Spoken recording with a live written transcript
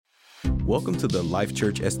Welcome to the Life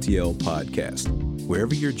Church STL podcast.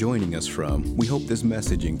 Wherever you're joining us from, we hope this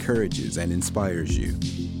message encourages and inspires you.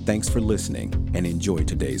 Thanks for listening and enjoy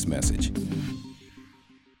today's message.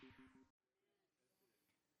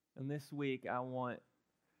 And this week, I want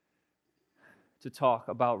to talk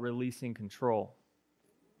about releasing control.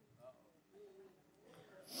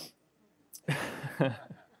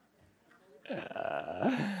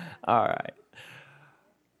 All right.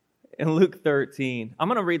 In Luke 13, I'm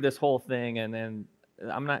going to read this whole thing, and then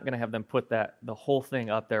I'm not going to have them put the whole thing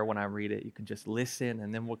up there when I read it. You can just listen,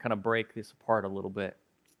 and then we'll kind of break this apart a little bit.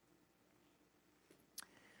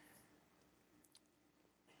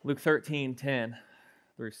 Luke 13:10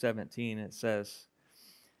 through 17, it says,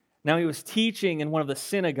 "Now he was teaching in one of the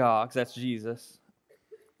synagogues," that's Jesus,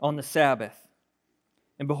 "on the Sabbath.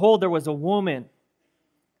 And behold, there was a woman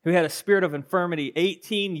who had a spirit of infirmity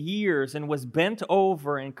 18 years and was bent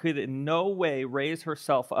over and could in no way raise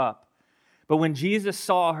herself up. But when Jesus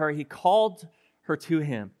saw her, he called her to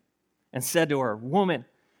him and said to her, 'Woman,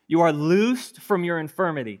 you are loosed from your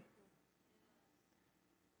infirmity.'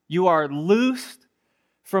 You are loosed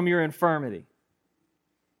from your infirmity.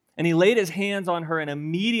 And he laid his hands on her, and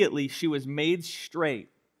immediately she was made straight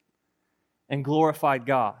and glorified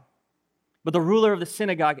God. But the ruler of the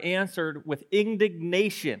synagogue answered with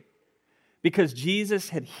indignation because Jesus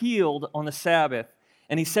had healed on the Sabbath.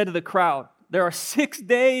 And he said to the crowd, 'There are 6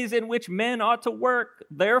 days in which men ought to work.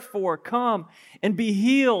 Therefore, come and be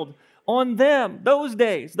healed on them, those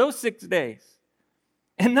days, those 6 days,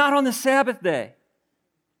 and not on the Sabbath day.'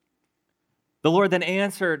 The Lord then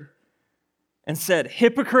answered and said,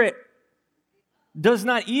 'Hypocrite, does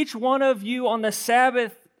not each one of you on the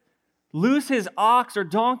Sabbath loose his ox or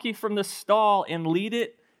donkey from the stall and lead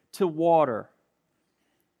it to water?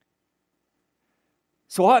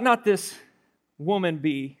 So ought not this woman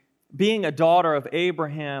be, being a daughter of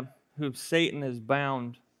Abraham, whom Satan is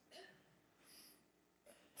bound,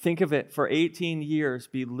 think of it, for 18 years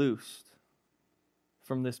be loosed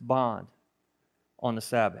from this bond on the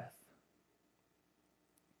Sabbath?'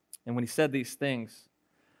 And when he said these things,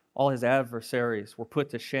 all his adversaries were put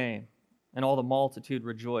to shame, and all the multitude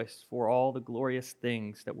rejoiced for all the glorious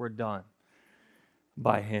things that were done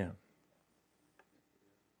by him."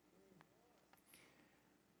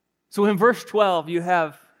 So in verse 12, you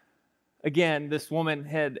have, again, this woman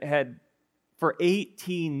had for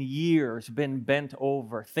 18 years been bent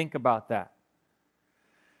over. Think about that.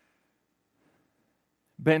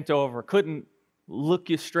 Bent over. Couldn't look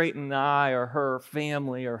you straight in the eye, or her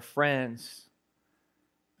family or friends.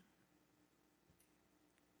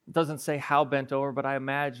 It doesn't say how bent over, but I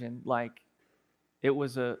imagine like it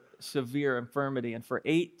was a severe infirmity. And for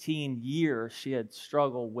 18 years, she had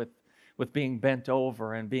struggled with being bent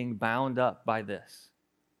over and being bound up by this.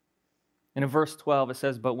 And in verse 12, it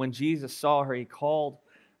says, "But when Jesus saw her, he called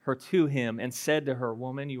her to him and said to her,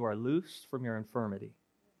 'Woman, you are loosed from your infirmity.'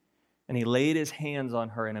 And he laid his hands on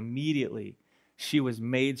her, and immediately she was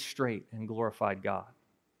made straight and glorified God."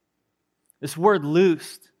 This word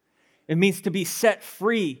loosed, it means to be set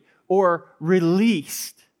free or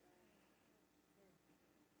released.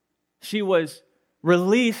 She was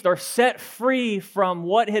released or set free from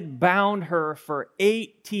what had bound her for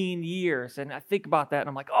 18 years. And I think about that and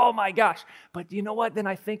I'm like, oh my gosh. But you know what? Then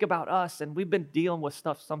I think about us, and we've been dealing with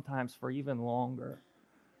stuff sometimes for even longer.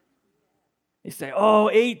 You say,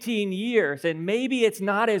 18 years, and maybe it's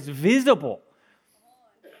not as visible.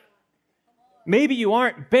 Maybe you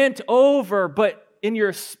aren't bent over, but in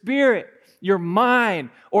your spirit, your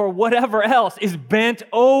mind, or whatever else is bent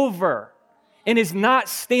over and is not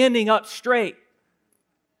standing up straight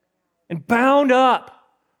and bound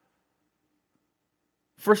up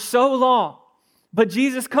for so long. But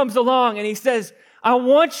Jesus comes along and he says, "I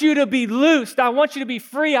want you to be loosed. I want you to be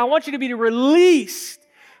free. I want you to be released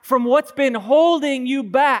from what's been holding you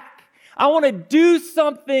back. I want to do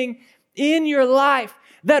something in your life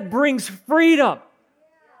that brings freedom,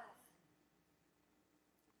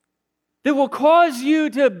 that will cause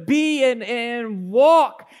you to be and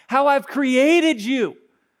walk how I've created you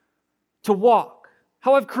to walk,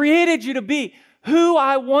 how I've created you to be, who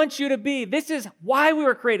I want you to be. This is why we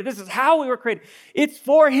were created. This is how we were created. It's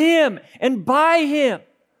for him and by him."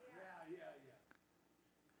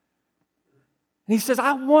 And he says,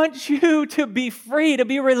 "I want you to be free, to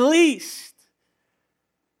be released."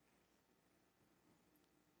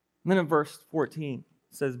 And then in verse 14,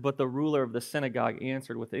 it says, "But the ruler of the synagogue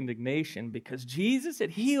answered with indignation because Jesus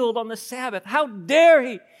had healed on the Sabbath. How dare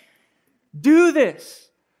he do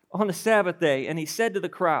this on the Sabbath day?" And he said to the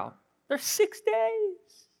crowd, "There's 6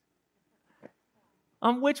 days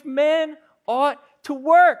on which men ought to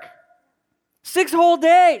work. 6 whole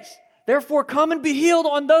days. Therefore, come and be healed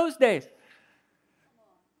on those days.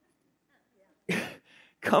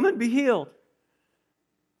 Come and be healed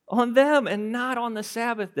on them and not on the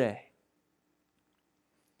Sabbath day.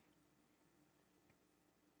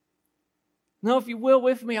 Now, if you will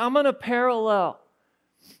with me, I'm going to parallel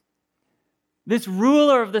this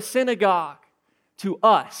ruler of the synagogue to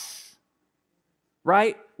us,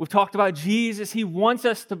 right? We've talked about Jesus. He wants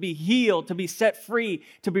us to be healed, to be set free,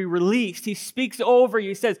 to be released. He speaks over you.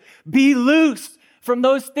 He says, be loose from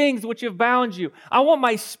those things which have bound you. I want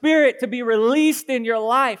my Spirit to be released in your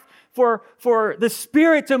life, for the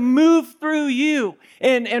Spirit to move through you,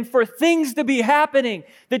 and for things to be happening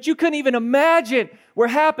that you couldn't even imagine were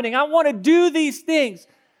happening. I want to do these things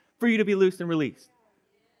for you to be loosed and released.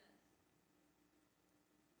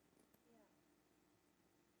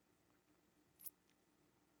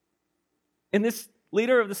 And this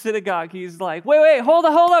leader of the synagogue, he's like, wait, hold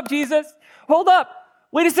up, Jesus. Hold up.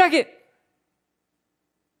 Wait a second.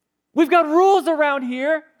 We've got rules around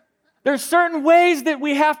here. There's certain ways that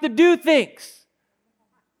we have to do things.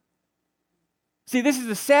 See, this is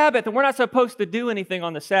the Sabbath, and we're not supposed to do anything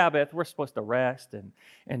on the Sabbath. We're supposed to rest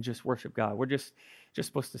and just worship God. We're just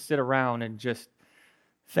supposed to sit around and just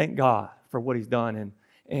thank God for what He's done.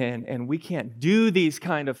 And we can't do these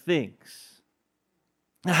kind of things.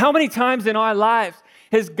 Now, how many times in our lives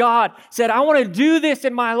has God said, I want to do this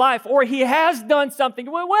in my life, or He has done something?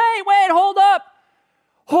 Wait, hold up.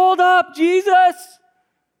 Hold up, Jesus.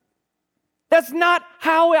 That's not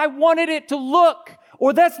how I wanted it to look,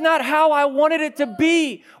 or that's not how I wanted it to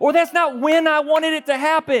be, or that's not when I wanted it to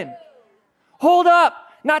happen. Hold up.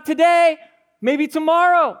 Not today, maybe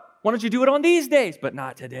tomorrow. Why don't you do it on these days, but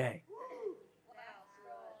not today?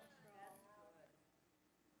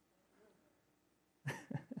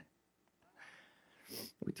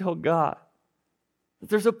 We told God that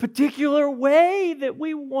there's a particular way that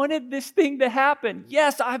we wanted this thing to happen.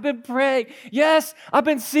 Yes, I've been praying. Yes, I've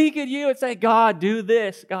been seeking you and say, God, do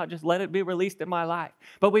this. God, just let it be released in my life.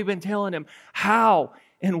 But we've been telling Him how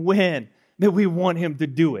and when that we want Him to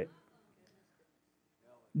do it.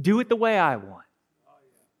 Do it the way I want.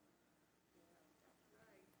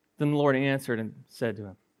 Then the Lord answered and said to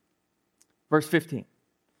him, verse 15.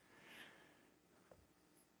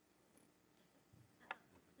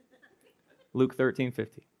 Luke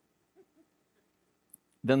 13:50.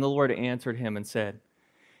 Then the Lord answered him and said,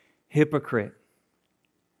 hypocrite,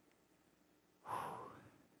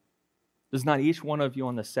 does not each one of you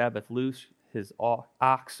on the Sabbath loose his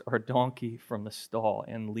ox or donkey from the stall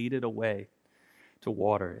and lead it away to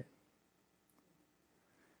water it?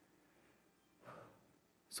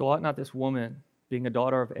 So ought not this woman, being a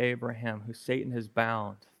daughter of Abraham, who Satan has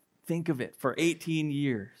bound, think of it, for 18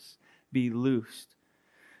 years, be loosed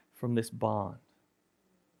from this bond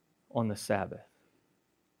on the Sabbath?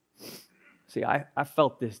 See, I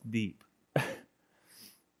felt this deep.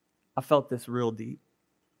 I felt this real deep.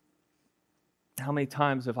 How many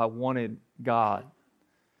times have I wanted God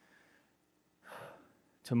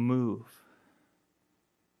to move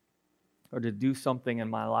or to do something in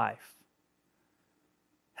my life?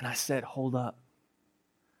 And I said, hold up.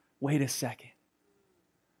 Wait a second.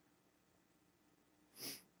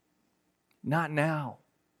 Not now.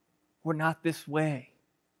 We're not this way.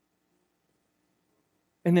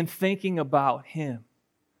 And then thinking about Him.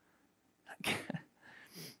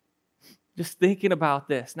 Just thinking about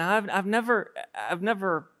this. Now, I've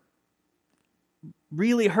never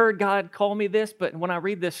really heard God call me this, but when I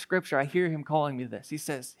read this scripture, I hear Him calling me this. He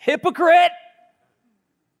says, hypocrite!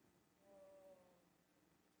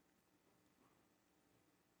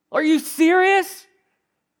 Are you serious?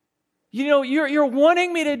 You know, you're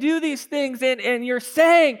wanting me to do these things, and you're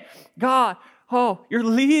saying, God, you're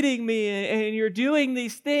leading me and you're doing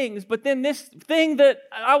these things, but then this thing that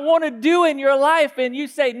I want to do in your life, and you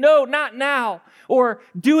say, no, not now, or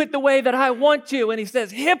do it the way that I want to. And He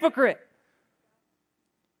says, hypocrite,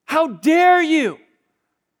 how dare you?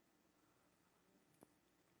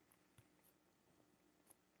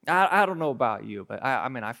 I don't know about you, but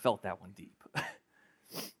I felt that one deep.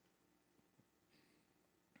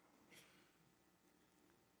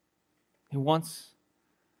 He wants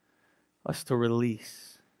us to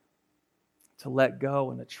release, to let go,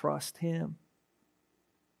 and to trust Him,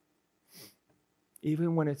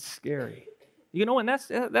 even when it's scary. You know, and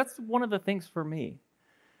that's one of the things for me.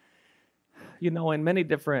 You know, in many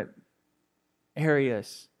different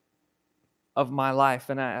areas of my life,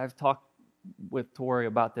 and I've talked with Tori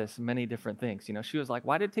about this, many different things. You know, she was like,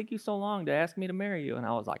 why did it take you so long to ask me to marry you? And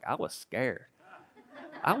I was like, I was scared.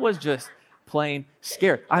 I was just plain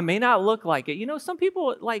scared. I may not look like it. You know, some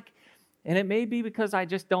people like, and it may be because I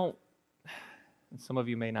just don't, and some of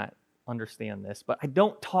you may not understand this, but I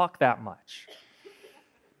don't talk that much.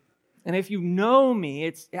 And if you know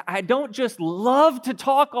me, I don't just love to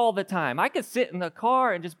talk all the time. I could sit in the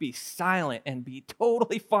car and just be silent and be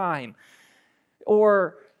totally fine.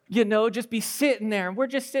 Or, just be sitting there and we're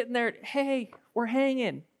just sitting there, hey, we're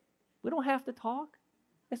hanging. We don't have to talk.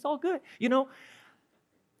 It's all good. And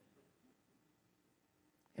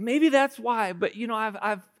maybe that's why, but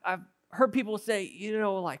I've heard people say,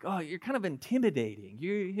 like, oh, you're kind of intimidating.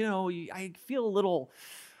 I feel a little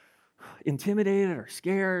intimidated or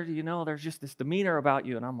scared. There's just this demeanor about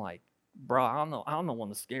you, and I'm like, bro, I'm the one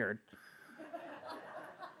that's scared.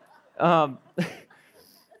 I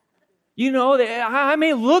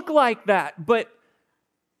may look like that, but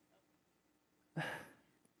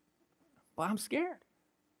I'm scared.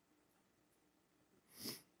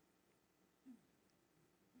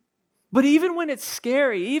 But even when it's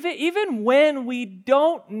scary, even when we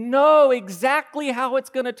don't know exactly how it's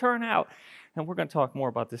going to turn out, and we're going to talk more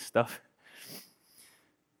about this stuff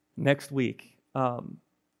next week. But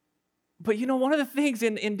one of the things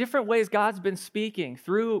in different ways God's been speaking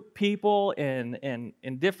through people in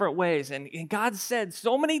different ways, and God said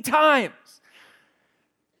so many times,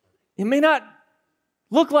 it may not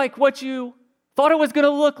look like what you thought it was going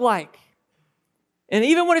to look like. And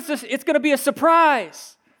even when it's going to be a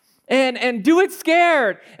surprise. And do it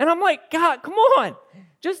scared. And I'm like, God, come on.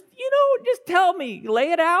 Just tell me.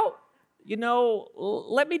 Lay it out.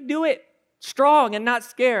 Let me do it strong and not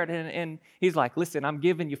scared. And he's like, listen, I'm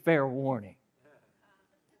giving you fair warning.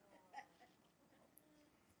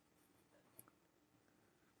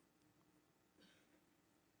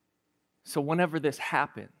 So whenever this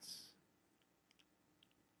happens,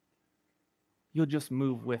 you'll just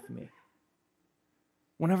move with me.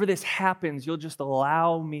 Whenever this happens, you'll just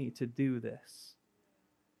allow me to do this.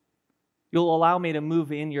 You'll allow me to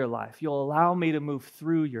move in your life. You'll allow me to move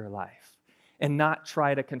through your life and not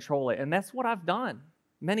try to control it. And that's what I've done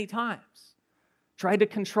many times. Tried to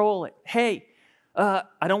control it. Hey, I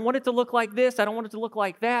don't want it to look like this. I don't want it to look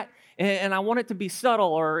like that. And I want it to be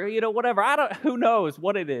subtle or, whatever. Who knows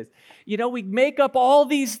what it is. We make up all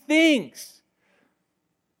these things.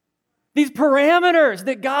 These parameters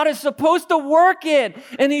that God is supposed to work in.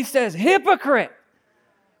 And he says, hypocrite,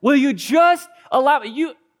 will you just allow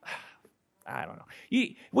you? I don't know.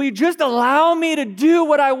 Will you just allow me to do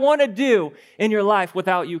what I want to do in your life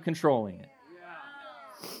without you controlling it?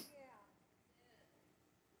 Yeah.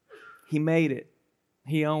 He made it.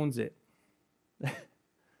 He owns it.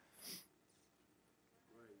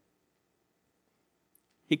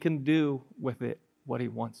 He can do with it what he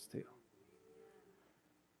wants to.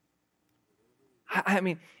 I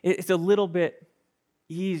mean, it's a little bit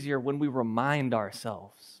easier when we remind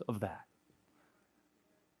ourselves of that.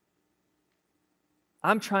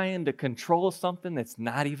 I'm trying to control something that's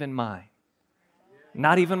not even mine,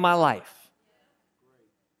 not even my life.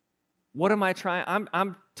 What am I trying?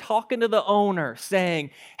 I'm talking to the owner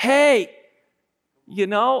saying, hey, we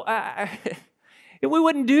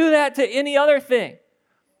wouldn't do that to any other thing.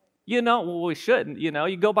 We shouldn't.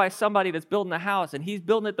 You go by somebody that's building a house and he's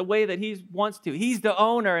building it the way that he wants to. He's the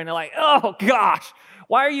owner and they're like, oh gosh,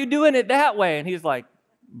 why are you doing it that way? And he's like,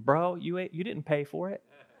 bro, you didn't pay for it.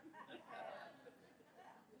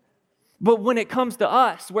 But when it comes to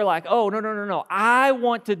us, we're like, oh, no. I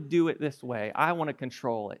want to do it this way. I want to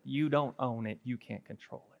control it. You don't own it. You can't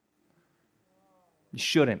control it. You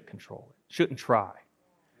shouldn't control it. Shouldn't try.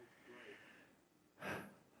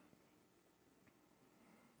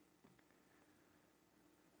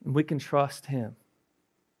 We can trust him.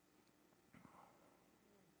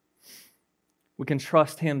 We can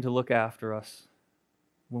trust him to look after us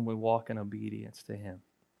when we walk in obedience to him.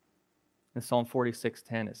 In Psalm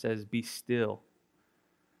 46:10, it says, be still,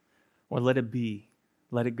 or let it be,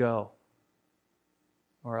 let it go.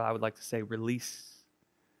 Or I would like to say, release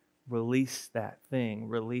that thing,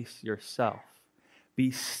 release yourself. Be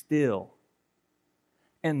still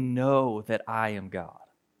and know that I am God.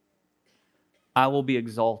 I will be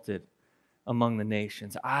exalted among the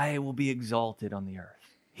nations. I will be exalted on the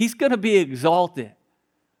earth. He's going to be exalted.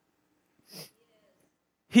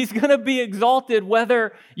 He's going to be exalted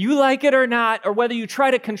whether you like it or not, or whether you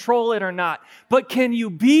try to control it or not. But can you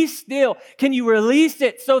be still? Can you release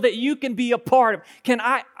it so that you can be a part of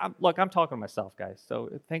it? Look, I'm talking to myself, guys, so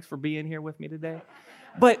thanks for being here with me today.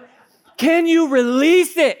 But can you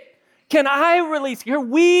release it? Can I release it? Can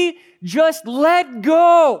we just let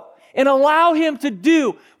go and allow him to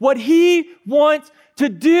do what he wants to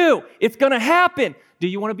do? It's going to happen. Do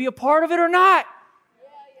you want to be a part of it or not?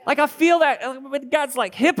 Like, I feel that God's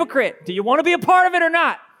like, hypocrite, do you want to be a part of it or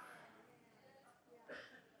not?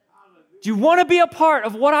 Do you want to be a part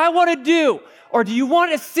of what I want to do? Or do you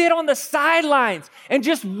want to sit on the sidelines and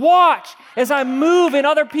just watch as I move in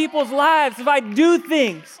other people's lives, as I do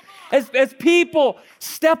things, as people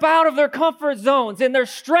step out of their comfort zones and they're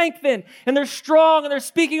strengthened and they're strong and they're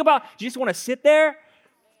speaking about, do you just want to sit there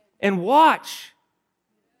and watch?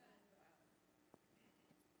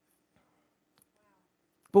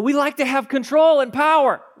 But we like to have control and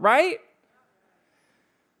power, right?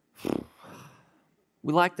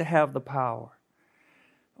 We like to have the power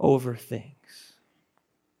over things.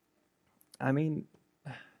 I mean,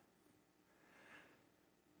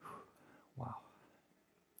 wow.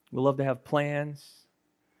 We love to have plans.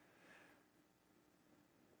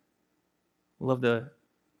 We love to,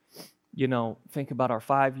 think about our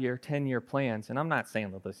 5-year, 10-year plans. And I'm not saying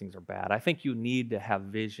that those things are bad. I think you need to have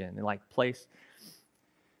vision and place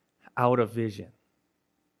out a vision.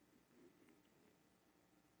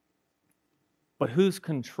 But who's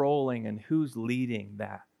controlling and who's leading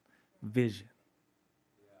that vision?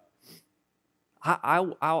 I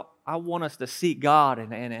want us to seek God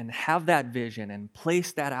and have that vision and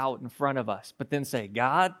place that out in front of us, but then say,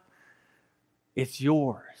 God, it's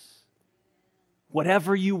yours.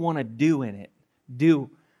 Whatever you want to do in it, do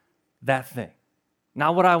that thing.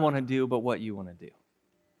 Not what I want to do, but what you want to do.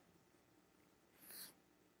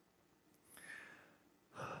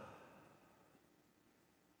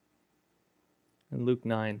 In Luke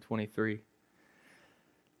 9:23.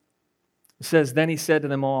 It says, then he said to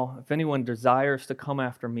them all, if anyone desires to come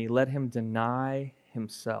after me, let him deny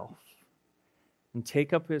himself and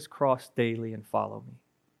take up his cross daily and follow me.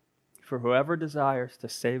 For whoever desires to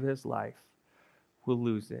save his life will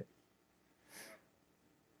lose it.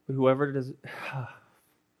 But whoever does...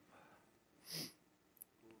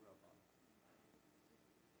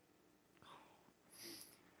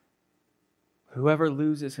 Whoever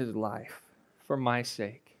loses his life for my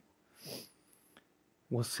sake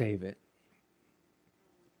will save it.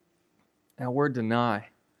 Now, word deny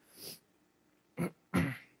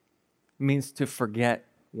means to forget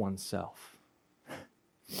oneself,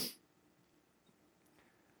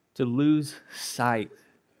 to lose sight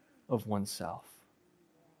of oneself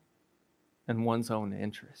and one's own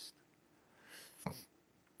interest,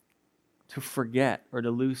 to forget or to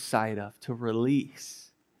lose sight of, to release.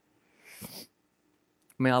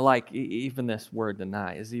 I mean, I like even this word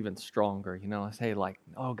deny is even stronger. I say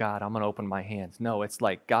oh God, I'm going to open my hands. No, it's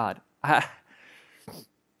like, God,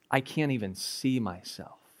 I can't even see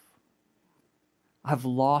myself. I've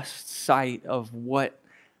lost sight of what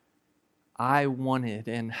I wanted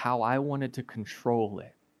and how I wanted to control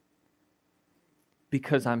it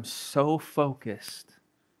because I'm so focused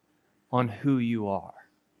on who you are.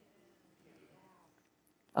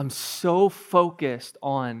 I'm so focused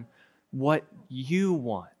on what you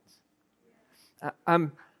want.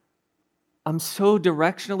 I'm so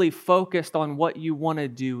directionally focused on what you want to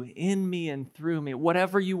do in me and through me,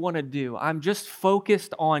 whatever you want to do. I'm just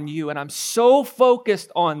focused on you, and I'm so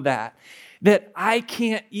focused on that I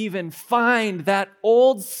can't even find that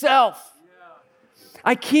old self.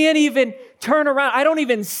 I can't even turn around. I don't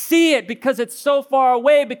even see it because it's so far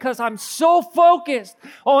away because I'm so focused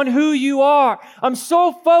on who you are. I'm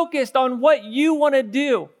so focused on what you want to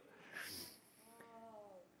do.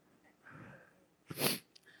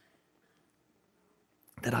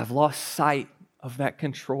 That I've lost sight of that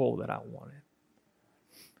control that I wanted.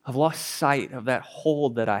 I've lost sight of that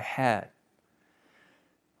hold that I had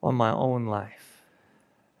on my own life.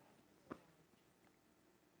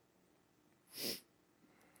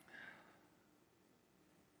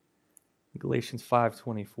 Galatians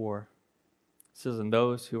 5:24 says, and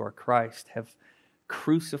those who are Christ have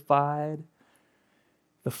crucified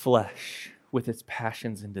the flesh with its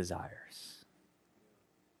passions and desires.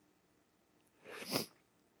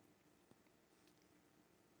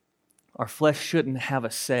 Our flesh shouldn't have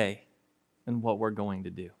a say in what we're going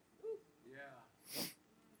to do.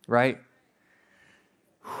 Right?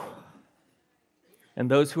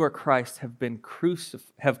 And those who are Christ have been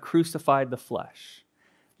crucified the flesh.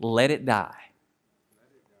 Let it die.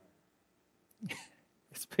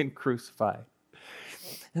 It's been crucified.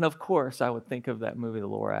 And of course, I would think of that movie, The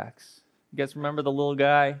Lorax. You guys remember the little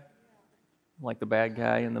guy? Like the bad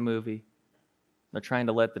guy in the movie. They're trying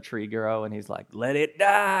to let the tree grow, and he's like, let it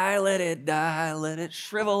die, let it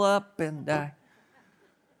shrivel up and die.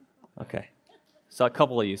 Okay. So a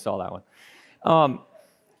couple of you saw that one.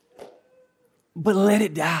 But let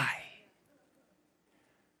it die.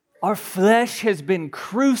 Our flesh has been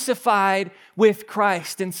crucified with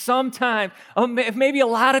Christ, and sometimes, maybe a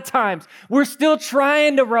lot of times, we're still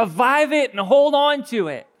trying to revive it and hold on to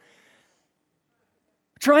it.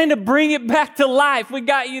 trying to bring it back to life. We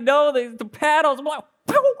got, the paddles. I'm like,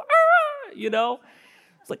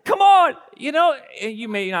 It's like, come on, and you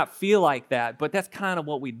may not feel like that, but that's kind of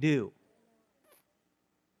what we do.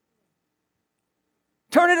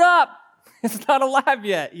 Turn it up. It's not alive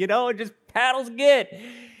yet, it just paddles again.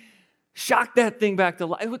 Shock that thing back to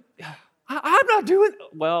life. I'm not doing,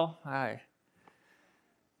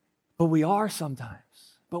 but we are sometimes.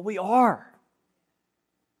 But we are.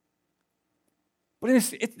 But in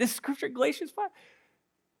this scripture, Galatians 5,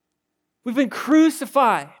 we've been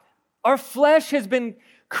crucified. Our flesh has been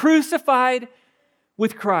crucified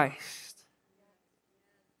with Christ.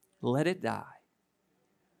 Let it die.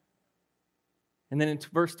 And then in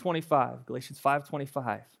verse 25, Galatians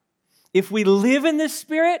 5:25, if we live in the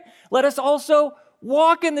Spirit, let us also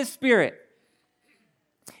walk in the Spirit.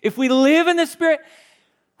 If we live in the Spirit,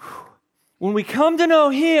 when we come to know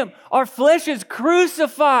Him, our flesh is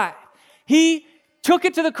crucified. He took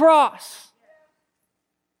it to the cross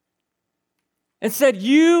and said,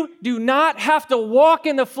 you do not have to walk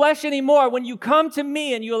in the flesh anymore. When you come to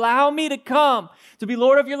me and you allow me to come to be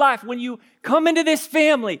Lord of your life, when you come into this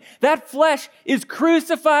family, that flesh is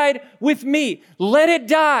crucified with me. Let it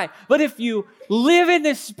die. But if you live in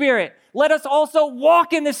the Spirit, let us also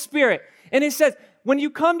walk in the Spirit. And it says, when you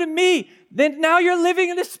come to me, then now you're living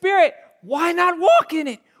in the Spirit. Why not walk in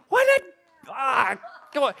it? Why not?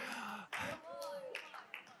 Come on.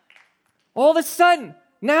 All of a sudden,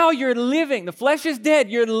 now you're living. The flesh is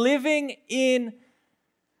dead. You're living in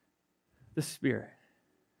the Spirit.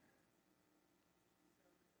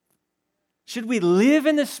 Should we live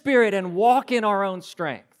in the Spirit and walk in our own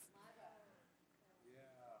strength?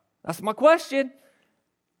 That's my question.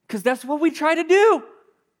 Because that's what we try to do.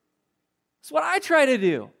 That's what I try to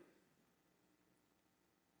do.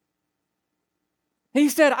 He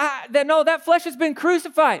said, that flesh has been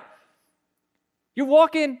crucified. You're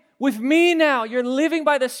walking with me now. You're living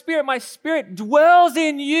by the Spirit. My Spirit dwells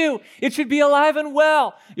in you. It should be alive and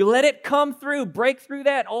well. You let it come through, break through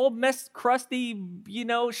that old crusty,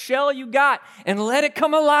 shell you got, and let it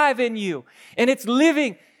come alive in you. And it's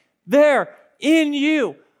living there in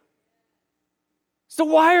you. So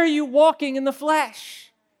why are you walking in the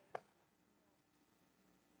flesh?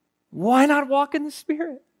 Why not walk in the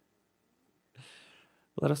Spirit?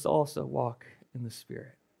 Let us also walk in the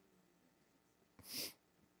Spirit.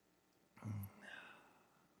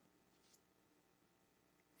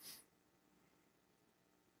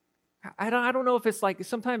 I don't know if it's like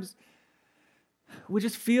sometimes we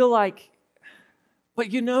just feel like, but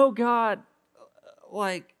God,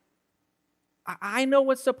 like, I know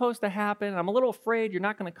what's supposed to happen. I'm a little afraid you're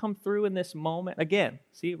not going to come through in this moment. Again,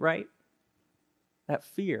 see, right? That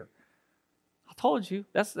fear. I told you,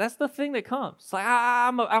 that's the thing that comes. It's like,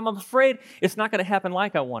 I'm afraid it's not going to happen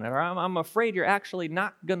like I wanted, or I'm afraid you're actually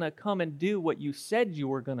not going to come and do what you said you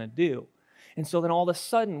were going to do. And so then all of a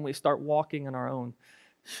sudden we start walking in our own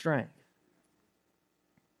strength,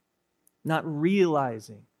 not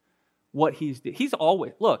realizing what He's doing.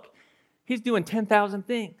 He's doing 10,000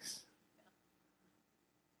 things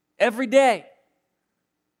every day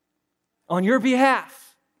on your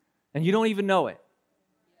behalf, and you don't even know it.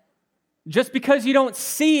 Just because you don't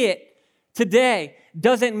see it today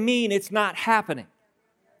doesn't mean it's not happening.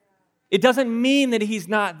 It doesn't mean that He's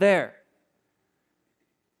not there.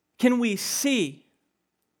 Can we see?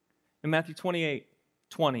 In Matthew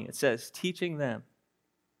 28:20, it says, teaching them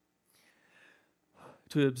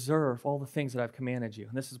to observe all the things that I've commanded you.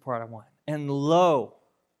 And this is the part I want. And lo,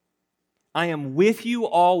 I am with you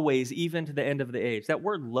always, even to the end of the age. That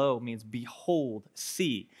word lo means behold,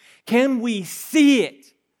 see. Can we see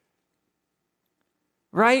it?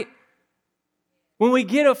 Right? When we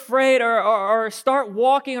get afraid or start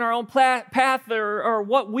walking on our own path or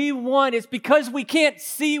what we want, it's because we can't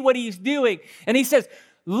see what He's doing. And He says,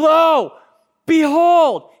 lo,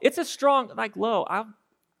 behold. It's a strong, like lo, I've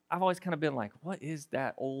always kind of been like, what is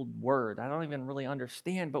that old word? I don't even really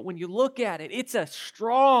understand. But when you look at it, it's a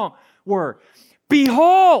strong word.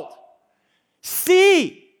 Behold,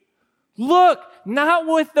 see, look, not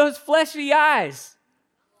with those fleshy eyes,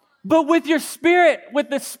 but with your spirit,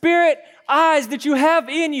 with the Spirit eyes that you have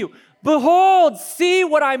in you. Behold, see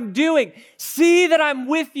what I'm doing. See that I'm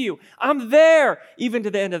with you. I'm there even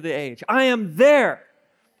to the end of the age. I am there.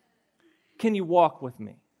 Can you walk with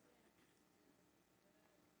me?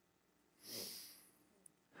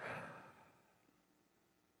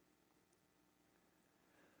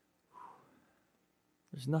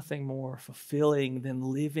 There's nothing more fulfilling than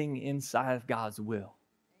living inside of God's will.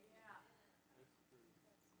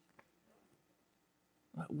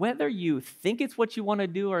 Whether you think it's what you want to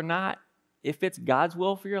do or not, if it's God's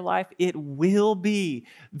will for your life, it will be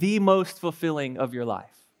the most fulfilling of your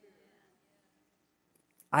life.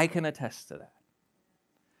 I can attest to that.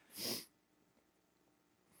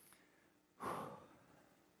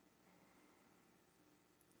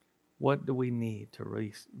 What do we need to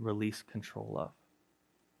release control of?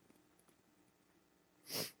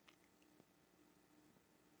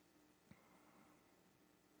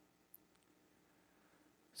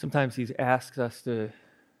 Sometimes he asks us to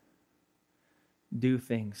do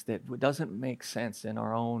things that doesn't make sense in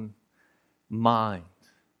our own mind.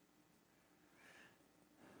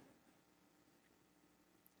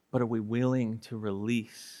 But are we willing to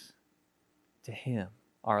release to him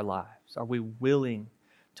our lives? Are we willing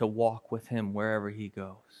to walk with him wherever he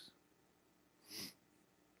goes?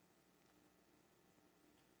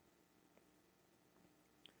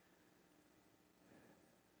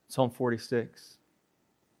 Psalm 46,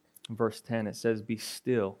 verse 10, it says, "Be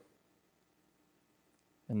still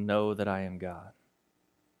and know that I am God."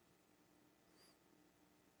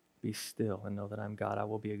 Be still and know that I'm God. I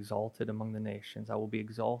will be exalted among the nations. I will be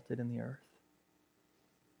exalted in the earth.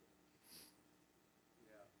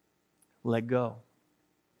 Let go.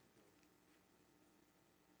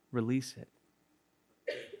 Release it.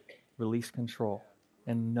 Release control.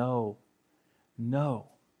 And know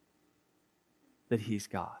that he's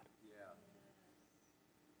God.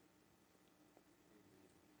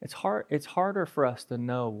 It's harder for us to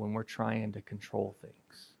know when we're trying to control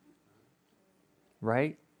things.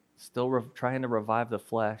 Right? Still trying to revive the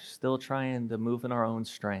flesh, still trying to move in our own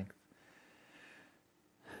strength,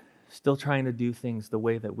 still trying to do things the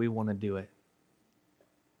way that we want to do it.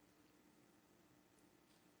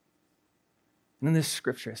 And in this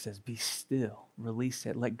scripture it says, be still, release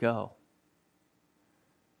it, let go.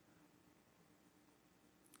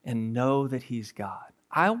 And know that he's God.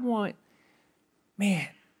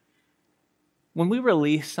 When we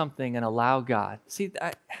release something and allow God, see,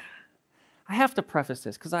 I have to preface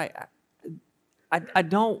this because I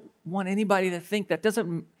don't want anybody to think that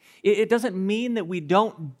it doesn't mean that we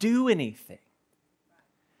don't do anything.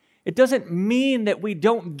 It doesn't mean that we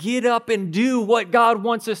don't get up and do what God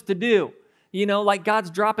wants us to do. You know, like God's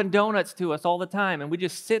dropping donuts to us all the time and we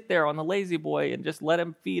just sit there on the lazy boy and just let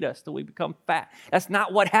him feed us till we become fat. That's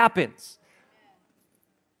not what happens.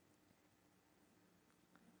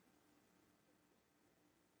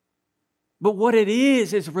 But what it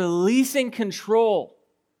is releasing control,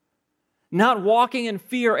 not walking in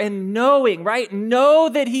fear and knowing, right? Know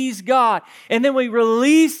that he's God. And then we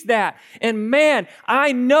release that. And man,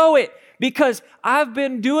 I know it because I've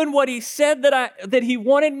been doing what he said that he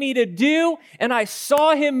wanted me to do. And I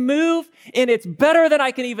saw him move and it's better than I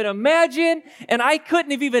can even imagine. And I couldn't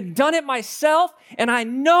have even done it myself. And I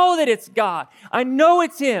know that it's God. I know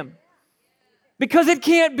it's him because it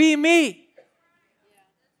can't be me.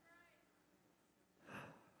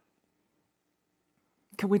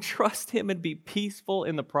 Can we trust him and be peaceful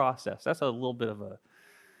in the process? That's a little bit of a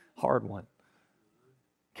hard one.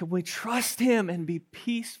 Can we trust him and be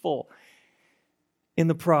peaceful in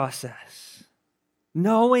the process?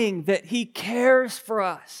 Knowing that he cares for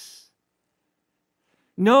us.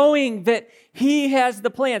 Knowing that he has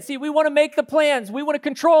the plan. See, we want to make the plans. We want to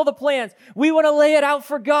control the plans. We want to lay it out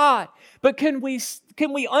for God. But can we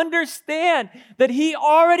understand that he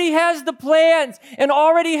already has the plans and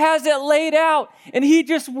already has it laid out and he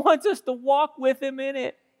just wants us to walk with him in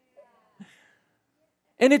it?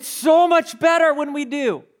 And it's so much better when we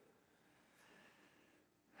do.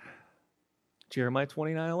 Jeremiah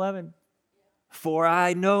 29:11. For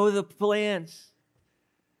I know the plans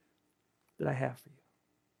that I have for you.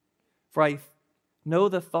 For I know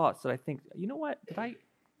the thoughts that I think. You know what?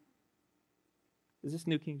 Is this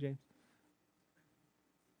New King James?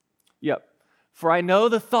 Yep. For I know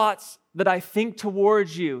the thoughts that I think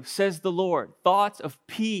towards you, says the Lord. Thoughts of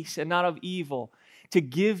peace and not of evil, to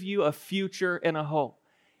give you a future and a hope.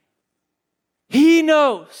 He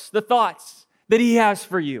knows the thoughts that he has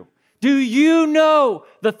for you. Do you know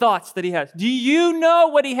the thoughts that he has? Do you know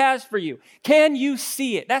what he has for you? Can you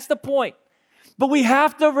see it? That's the point. But we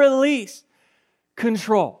have to release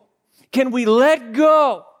control. Can we let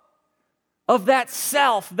go of that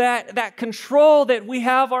self, that control that we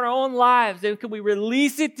have our own lives? And can we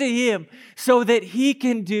release it to him so that he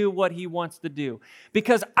can do what he wants to do?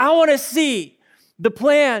 Because I want to see the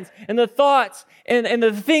plans and the thoughts and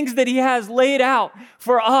the things that he has laid out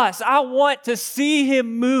for us. I want to see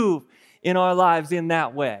him move in our lives in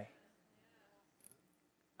that way.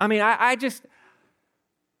 I mean, I just...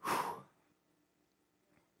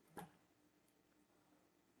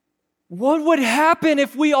 What would happen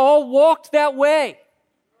if we all walked that way?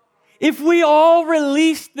 If we all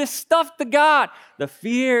release this stuff to God, the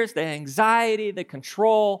fears, the anxiety, the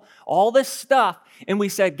control, all this stuff, and we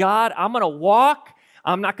said, God, I'm going to walk.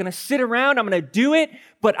 I'm not going to sit around. I'm going to do it,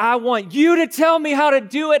 but I want you to tell me how to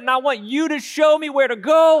do it, and I want you to show me where to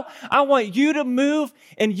go. I want you to move,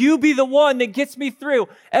 and you be the one that gets me through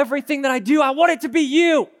everything that I do. I want it to be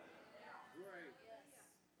you.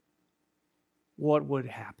 What would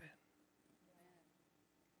happen?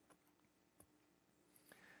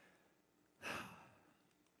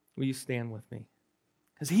 Will you stand with me?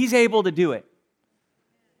 Because he's able to do it.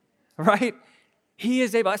 Right? He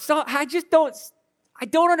is able. I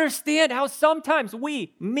don't understand how sometimes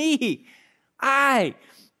I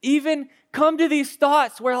even come to these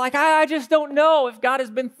thoughts where like, I just don't know if God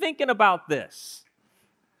has been thinking about this.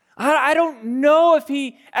 I don't know if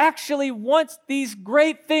he actually wants these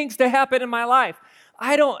great things to happen in my life.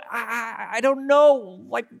 I don't know.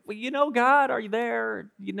 Like, God, are you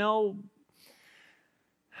there?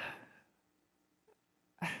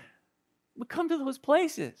 We come to those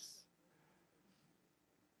places.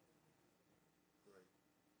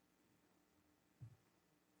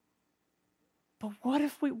 But what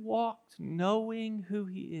if we walked knowing who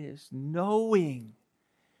he is, knowing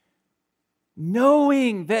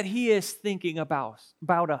that he is thinking about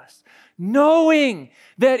us, knowing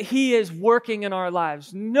that he is working in our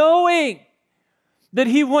lives, knowing that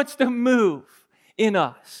he wants to move in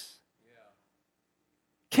us?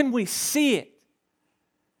 Can we see it?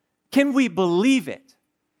 Can we believe it?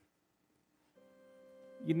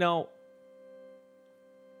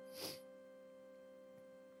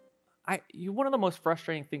 One of the most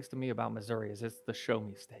frustrating things to me about Missouri is it's the show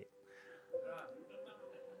me state.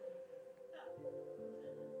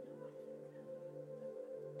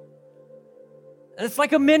 It's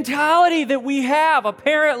like a mentality that we have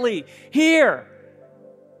apparently here.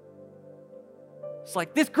 It's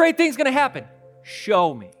like, this great thing's going to happen.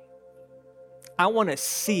 Show me. I want to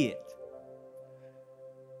see it.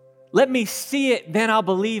 Let me see it, then I'll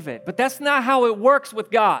believe it. But that's not how it works with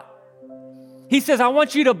God. He says, I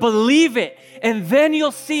want you to believe it, and then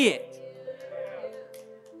you'll see it.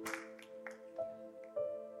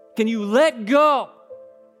 Can you let go?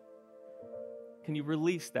 Can you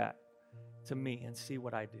release that to me and see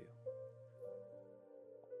what I do?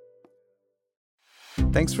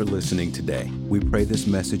 Thanks for listening today. We pray this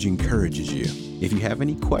message encourages you. If you have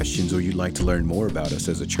any questions or you'd like to learn more about us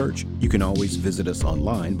as a church, you can always visit us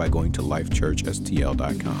online by going to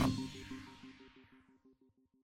lifechurchstl.com.